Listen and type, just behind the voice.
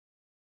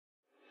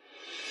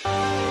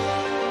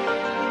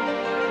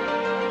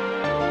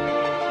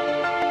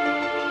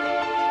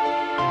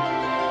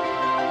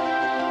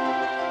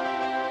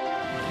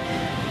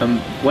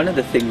One of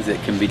the things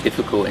that can be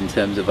difficult in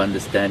terms of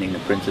understanding the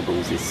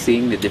principles is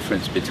seeing the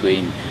difference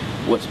between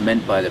what's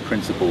meant by the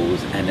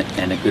principles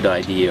and a good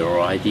idea,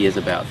 or ideas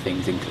about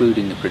things,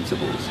 including the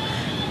principles.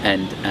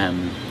 And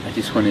I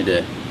just wanted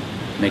to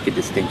make a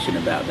distinction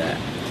about that.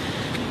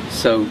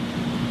 So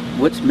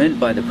what's meant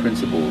by the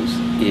principles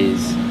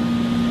is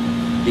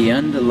the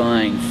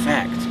underlying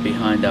facts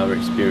behind our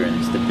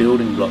experience, the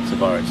building blocks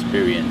of our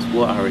experience,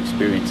 what our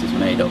experience is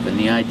made of. And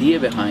the idea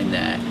behind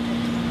that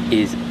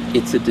is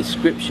it's a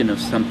description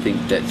of something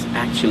that's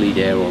actually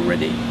there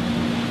already.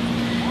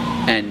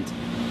 And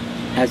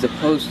as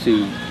opposed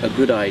to a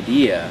good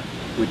idea,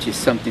 which is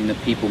something that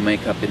people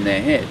make up in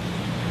their head.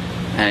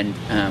 And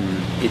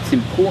it's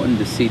important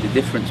to see the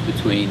difference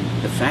between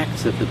the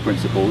facts of the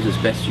principles as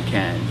best you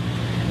can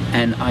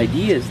and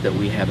ideas that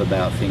we have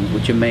about things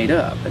which are made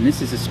up. And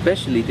this is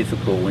especially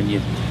difficult when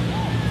you're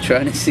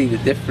trying to see the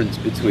difference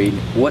between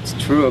what's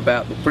true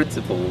about the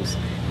principles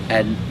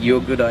and your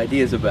good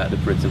ideas about the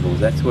principles.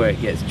 That's where it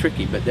gets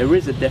tricky. But there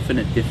is a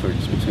definite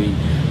difference between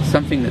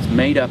something that's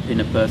made up in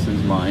a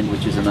person's mind,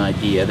 which is an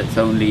idea that's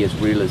only as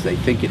real as they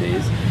think it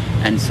is,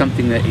 and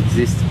something that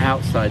exists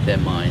outside their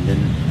mind.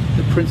 And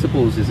the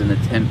principles is an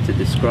attempt to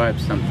describe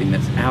something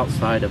that's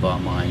outside of our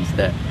minds,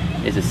 that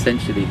is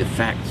essentially the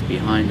facts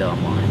behind our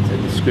minds, a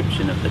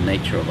description of the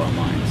nature of our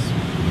minds.